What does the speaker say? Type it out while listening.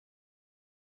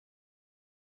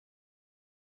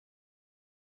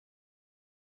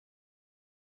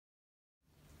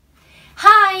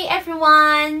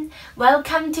everyone!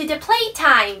 Welcome to the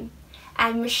playtime!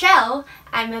 I'm Michelle.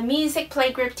 I'm a music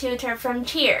playgroup tutor from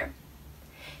Cheer.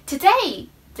 Today,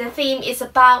 the theme is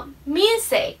about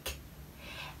music.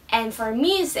 And for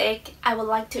music, I would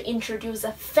like to introduce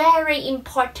a very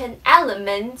important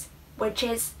element, which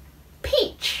is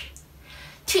pitch.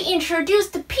 To introduce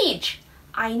the pitch,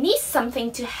 I need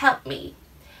something to help me,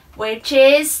 which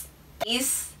is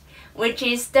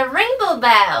the rainbow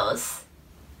bells.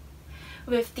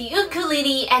 With the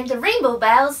ukulele and the rainbow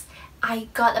bells, I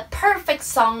got a perfect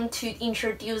song to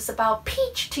introduce about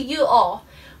pitch to you all,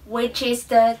 which is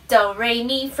the Do Re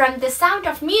Mi from The Sound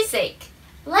of Music.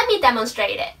 Let me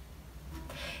demonstrate it.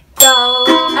 Do,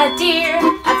 a deer,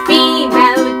 a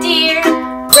female deer.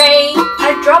 Re,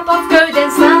 a drop of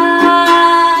golden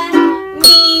sun.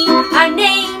 Mi, a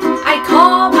name I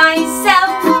call myself.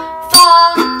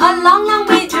 Fa, a long, long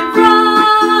way to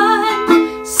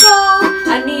run. So,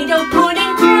 a needle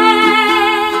pulling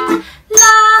thread.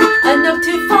 La, a note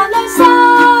to follow. So,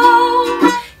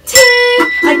 Ti,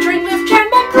 a drink with jam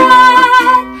and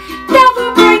bread. That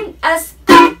will bring us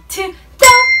back to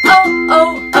Do, oh,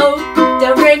 oh, oh. Do,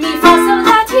 re, mi, fa, sol,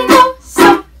 la, ti, do,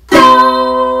 so,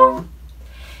 do.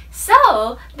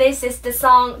 So, this is the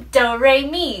song Do, Re,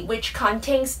 Mi, which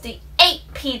contains the 8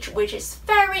 pitch, which is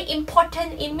very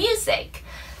important in music.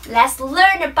 Let's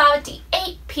learn about the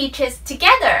 8 pitches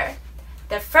together.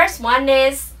 The first one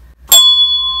is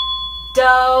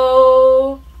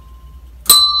Do,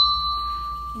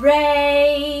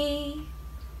 Re,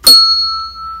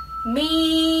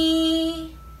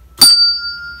 Mi,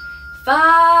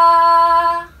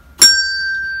 Fa,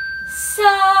 So,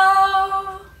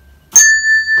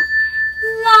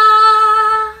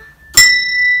 La,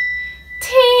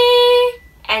 Ti,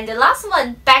 and the last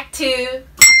one back to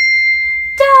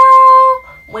Do,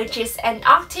 which is an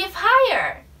octave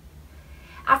higher.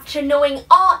 After knowing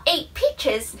all 8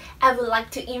 pitches, I would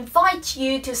like to invite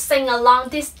you to sing along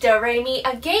this Do Re Mi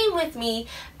again with me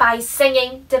by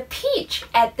singing the pitch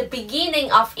at the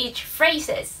beginning of each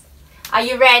phrases. Are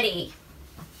you ready?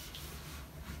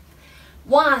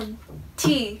 1,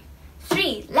 2,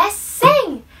 3, let's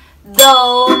sing! Do,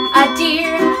 a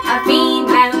deer, a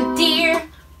female deer.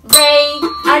 Re,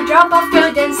 a drop of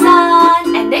golden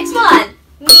sun. And next one.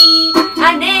 Mi,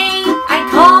 a name I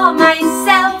call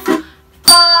myself.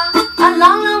 Fa, a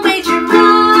long, long way to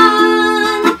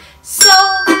run. So,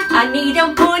 a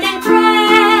needle pulling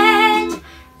thread.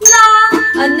 La,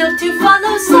 a note to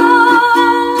follow. So,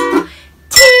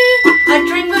 Ti, a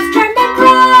drink with jam and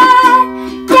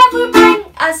bread. That will bring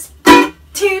us back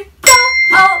to Do,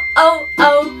 oh, oh,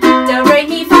 oh. Do, re,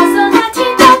 mi, fa, sol, la, ti,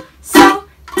 do, so,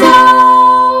 do.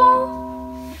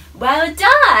 Well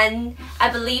done! I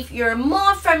believe you're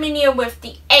more familiar with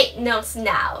the 8 notes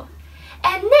now.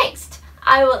 And next,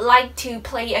 I would like to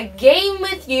play a game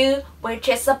with you, which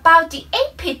is about the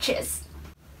 8 pitches.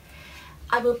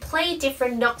 I will play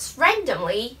different notes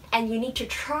randomly, and you need to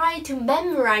try to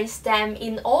memorize them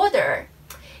in order.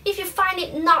 If you find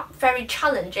it not very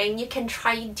challenging, you can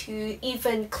try to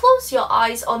even close your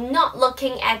eyes or not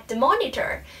looking at the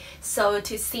monitor, so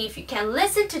to see if you can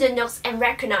listen to the notes and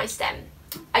recognize them.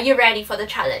 Are you ready for the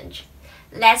challenge?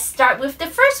 Let's start with the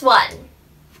first one.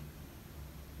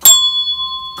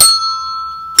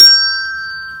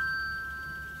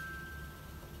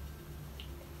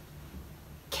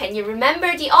 Can you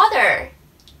remember the order?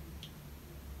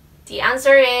 The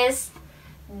answer is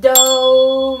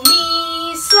Do,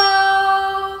 Mi,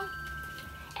 So.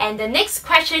 And the next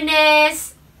question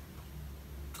is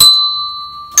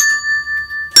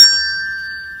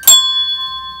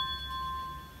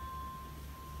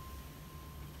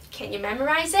can you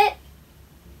memorize it?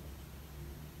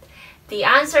 The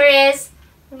answer is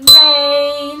Re,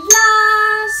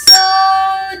 La, So,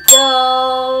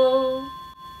 Do.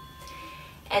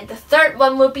 And the third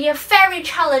one will be a very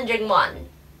challenging one.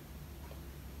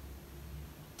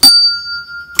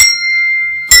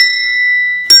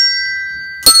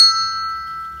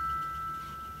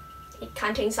 It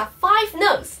contains 5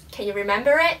 notes. Can you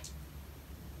remember it?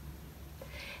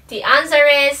 The answer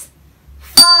is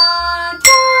Fa,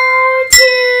 Do,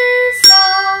 Ti, So,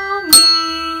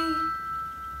 Mi.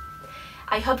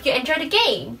 I hope you enjoyed the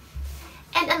game.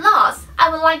 And at last, I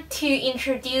would like to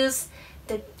introduce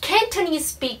the Cantonese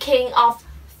speaking of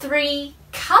 3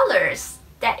 colors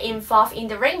that involve in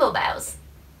the rainbow bells.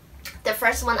 The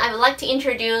first one I would like to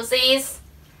introduce is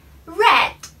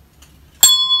red.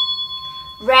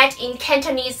 Red in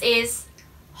Cantonese is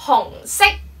hong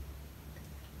sắc,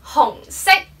 hong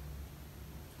sắc.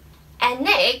 And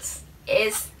next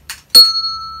is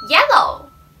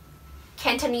yellow.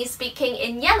 Cantonese speaking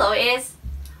in yellow is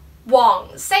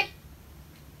黃色,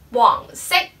黃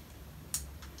色.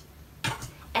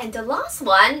 And the last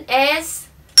one is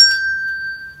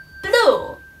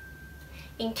blue.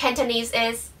 In Cantonese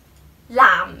is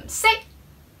藍色.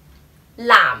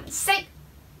 藍色.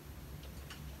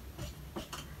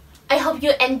 I hope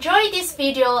you enjoyed this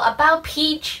video about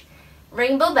peach,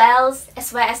 rainbow bells,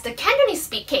 as well as the Cantonese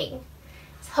speaking.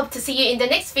 Hope to see you in the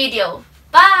next video.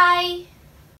 Bye!